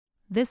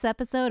This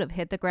episode of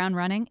Hit the Ground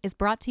Running is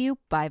brought to you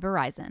by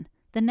Verizon,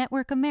 the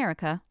network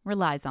America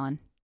relies on.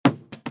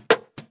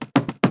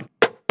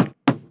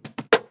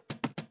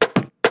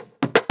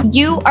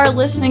 You are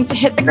listening to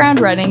Hit the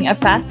Ground Running, a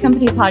Fast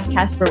Company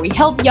podcast where we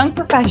help young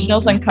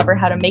professionals uncover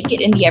how to make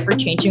it in the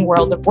ever-changing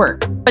world of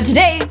work. But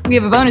today, we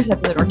have a bonus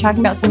episode. We're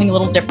talking about something a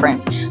little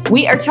different.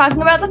 We are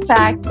talking about the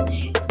fact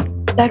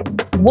that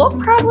we'll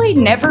probably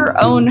never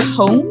own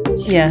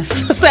homes. Yes,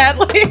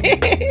 sadly.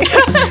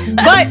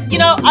 But,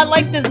 I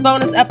like this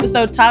bonus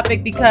episode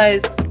topic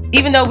because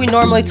even though we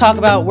normally talk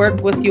about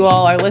work with you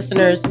all, our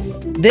listeners,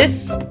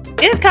 this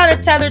is kind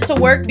of tethered to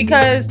work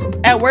because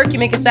at work you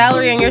make a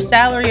salary and your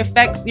salary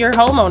affects your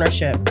home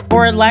ownership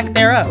or lack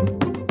thereof.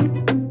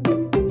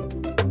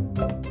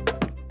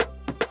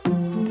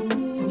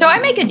 So I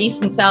make a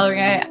decent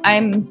salary.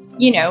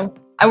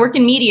 I work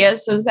in media,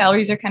 so the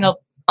salaries are kind of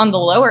on the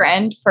lower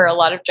end for a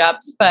lot of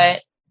jobs,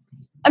 but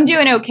I'm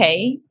doing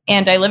okay.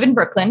 And I live in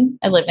Brooklyn.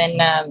 I live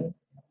in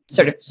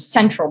sort of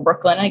central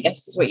Brooklyn, I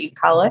guess is what you'd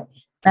call it.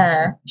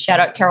 Shout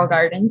out Carroll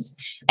Gardens.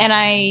 And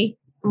I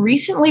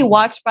recently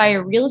walked by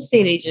a real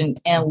estate agent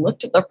and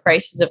looked at the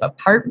prices of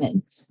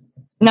apartments.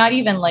 Not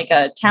even like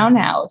a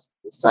townhouse.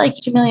 It's like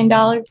 $2 million.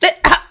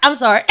 I'm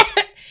sorry.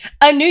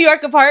 A New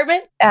York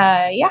apartment?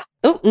 Yeah.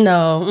 Ooh,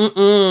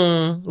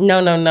 no.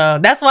 No.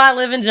 That's why I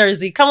live in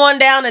Jersey. Come on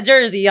down to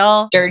Jersey,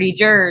 y'all. Dirty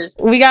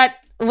Jersey. We got,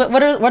 what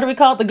do we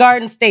call it? The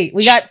Garden State.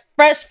 We got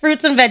fresh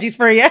fruits and veggies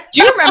for you.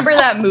 Do you remember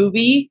that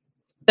movie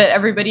that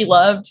everybody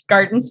loved,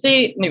 Garden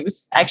State? And it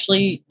was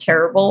actually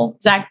terrible.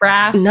 Zach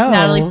Braff, No.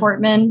 Natalie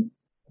Portman.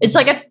 It's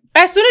like a...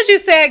 As soon as you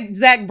said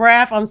Zach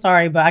Braff, I'm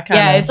sorry, but I kind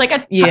of... Yeah, it's like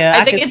a...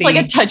 I think it's like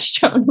a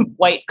touchstone of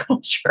white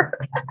culture.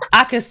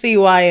 I could see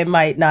why it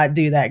might not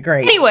do that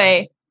great.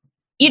 Anyway,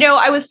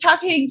 I was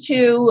talking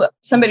to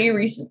somebody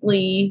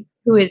recently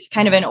who is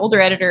kind of an older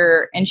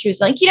editor, and she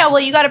was like, well,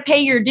 you got to pay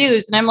your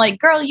dues. And I'm like,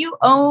 girl, you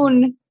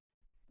own...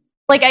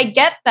 Like, I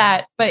get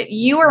that, but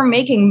you are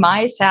making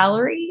my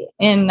salary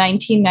in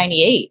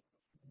 1998.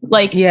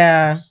 Like,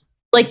 yeah.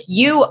 Like,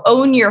 you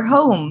own your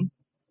home.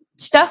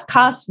 Stuff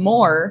costs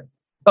more,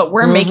 but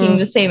we're making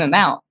the same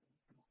amount,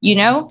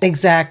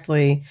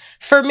 Exactly.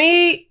 For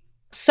me,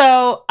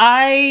 so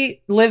I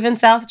live in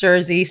South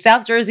Jersey.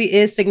 South Jersey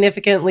is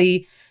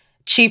significantly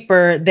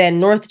cheaper than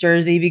North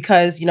Jersey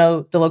because,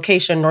 the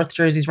location, North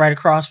Jersey is right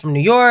across from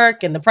New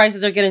York and the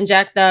prices are getting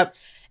jacked up.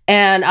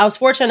 And I was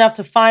fortunate enough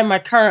to find my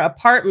current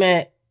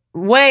apartment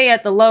way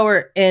at the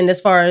lower end as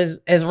far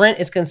as rent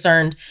is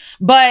concerned.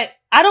 But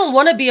I don't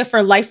want to be a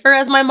for lifer,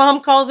 as my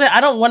mom calls it.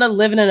 I don't want to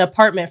live in an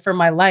apartment for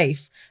my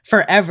life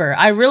forever.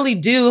 I really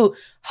do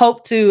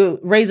hope to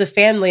raise a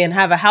family and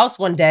have a house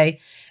one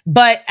day.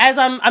 But as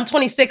I'm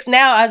 26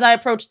 now, as I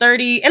approach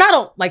 30, and I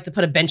don't like to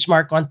put a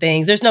benchmark on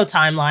things. There's no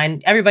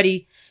timeline.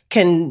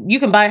 You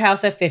can buy a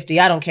house at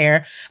 50. I don't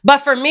care. But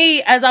for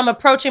me, as I'm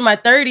approaching my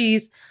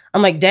 30s,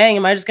 I'm like, dang,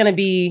 am I just going to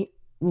be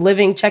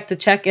living check to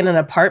check in an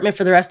apartment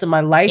for the rest of my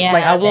life? Yeah,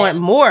 I want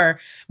more.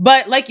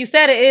 But like you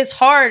said, it is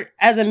hard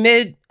as a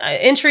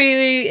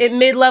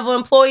mid-level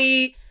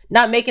employee,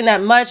 not making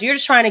that much. You're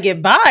just trying to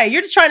get by.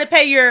 You're just trying to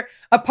pay your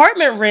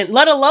apartment rent,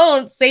 let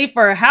alone save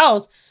for a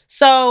house.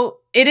 So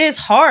it is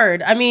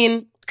hard. I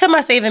mean, could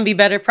my saving be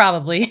better?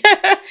 Probably.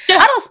 I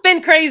don't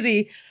spend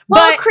crazy.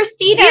 Well,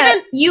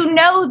 Christina, you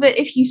know that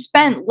if you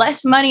spent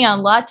less money on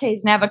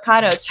lattes and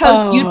avocado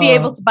toast, you'd be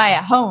able to buy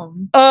a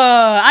home.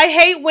 I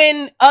hate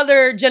when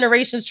other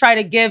generations try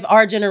to give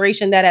our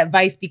generation that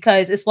advice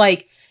because it's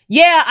like,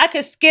 yeah, I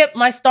could skip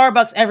my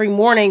Starbucks every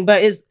morning,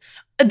 but I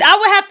would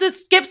have to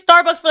skip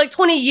Starbucks for like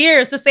 20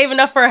 years to save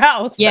enough for a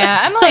house.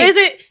 Yeah. So is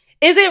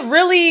it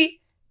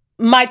really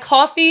my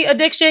coffee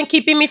addiction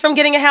keeping me from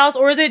getting a house,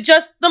 or is it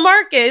just the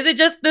market? Is it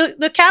just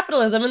the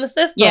capitalism in the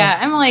system? Yeah.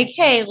 I'm like,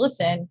 hey,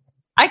 listen.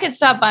 I could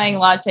stop buying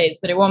lattes,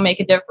 but it won't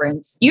make a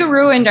difference. You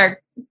ruined our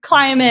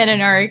climate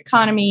and our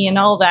economy and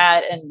all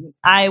that. And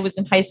I was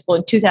in high school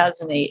in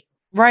 2008.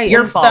 Right.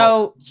 Your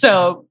fault.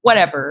 So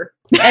whatever.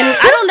 And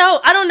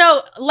I don't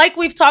know. Like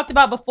we've talked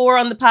about before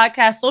on the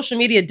podcast, social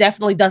media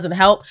definitely doesn't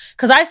help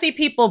because I see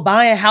people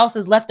buying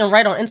houses left and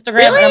right on Instagram.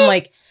 Really? And I'm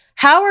like,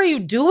 how are you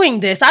doing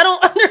this? I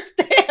don't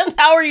understand.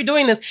 How are you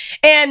doing this?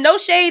 And no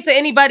shade to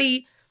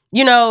anybody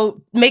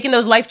making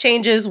those life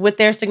changes with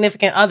their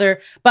significant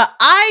other. But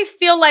I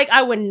feel like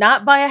I would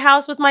not buy a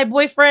house with my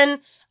boyfriend,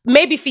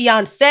 maybe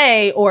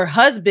fiance or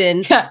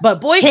husband,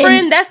 but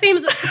boyfriend, that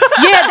seems a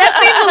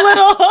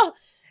little,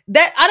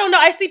 I don't know.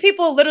 I see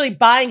people literally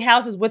buying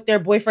houses with their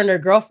boyfriend or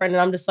girlfriend.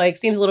 And I'm just like,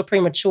 seems a little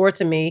premature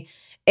to me.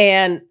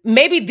 And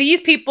maybe these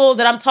people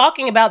that I'm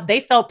talking about, they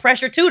felt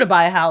pressure too to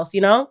buy a house,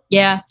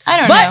 Yeah, I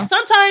don't know. But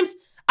sometimes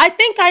I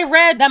think I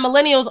read that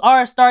millennials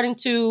are starting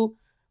to,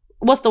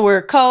 what's the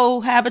word?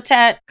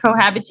 Cohabitate?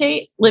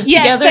 Live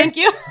yes, together? Thank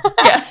you.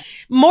 Yeah.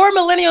 More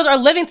millennials are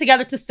living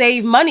together to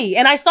save money.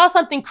 And I saw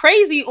something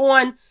crazy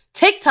on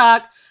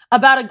TikTok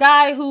about a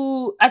guy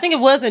who, I think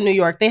it was in New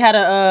York. They had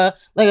a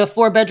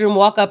 4-bedroom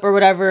walk-up or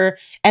whatever.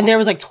 And there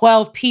was like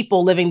 12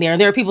 people living there. And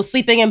there were people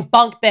sleeping in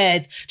bunk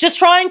beds, just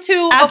trying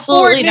to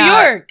afford New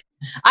York.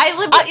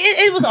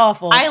 It was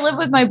awful. I live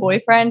with my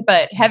boyfriend,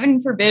 but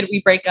heaven forbid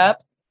we break up.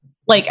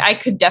 Like, I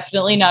could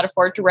definitely not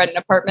afford to rent an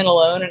apartment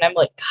alone. And I'm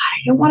like, God, I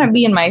don't want to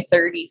be in my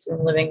 30s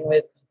and living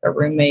with a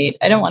roommate.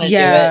 I don't want to do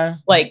it.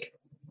 Like,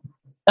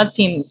 that's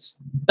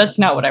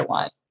not what I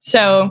want.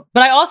 So,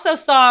 but I also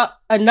saw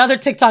another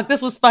TikTok.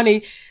 This was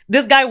funny.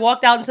 This guy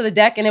walked out into the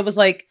deck and it was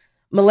like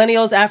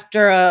millennials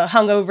after a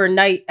hungover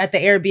night at the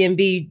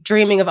Airbnb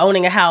dreaming of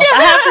owning a house.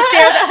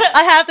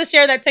 I have to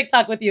share that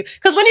TikTok with you.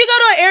 Because when you go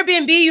to an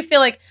Airbnb, you feel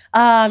like,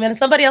 I'm in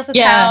somebody else's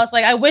house.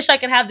 Like, I wish I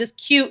could have this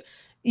cute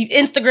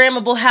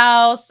Instagrammable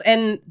house,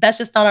 and that's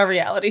just not our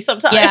reality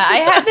sometimes. Yeah, I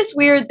have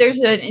there's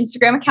an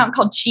Instagram account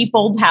called Cheap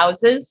Old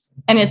Houses,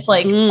 and it's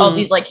like all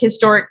these like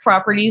historic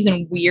properties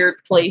in weird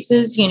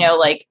places, you know,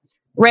 like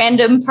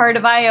random part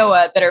of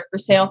Iowa that are for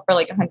sale for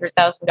like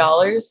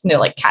 $100,000, and they're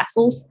like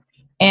castles.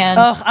 And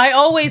I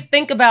always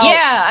think about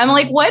I'm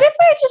like, what if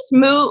I just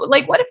move?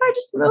 Like, what if I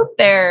just move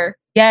there?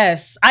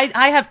 Yes,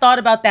 I have thought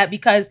about that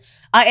because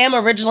I am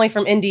originally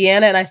from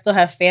Indiana and I still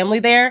have family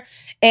there.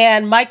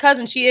 And my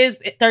cousin, she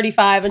is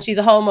 35 and she's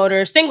a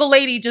homeowner. Single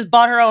lady, just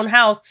bought her own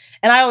house.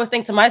 And I always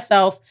think to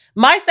myself,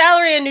 my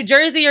salary in New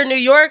Jersey or New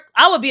York,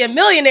 I would be a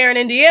millionaire in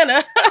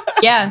Indiana.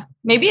 Yeah,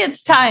 maybe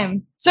it's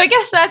time. So I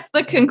guess that's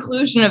the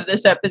conclusion of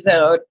this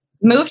episode.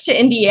 Move to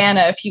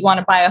Indiana if you want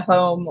to buy a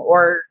home,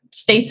 or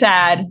stay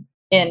sad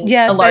in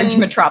a large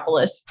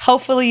metropolis.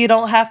 Hopefully you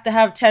don't have to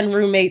have 10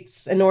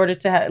 roommates in order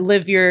to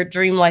live your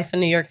dream life in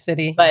New York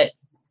City. But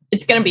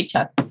it's going to be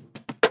tough.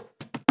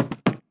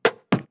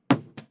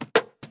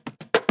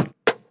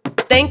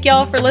 Thank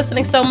y'all for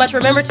listening so much.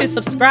 Remember to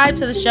subscribe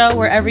to the show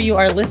wherever you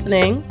are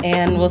listening,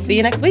 and we'll see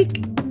you next week.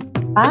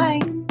 Bye.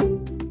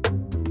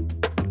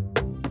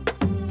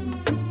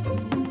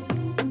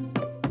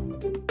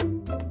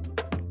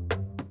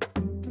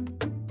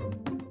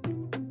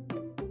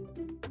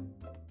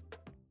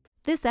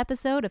 This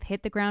episode of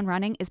Hit the Ground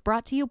Running is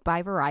brought to you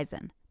by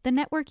Verizon, the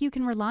network you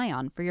can rely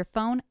on for your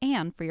phone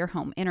and for your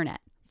home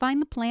internet.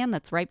 Find the plan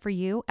that's right for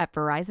you at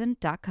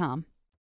Verizon.com.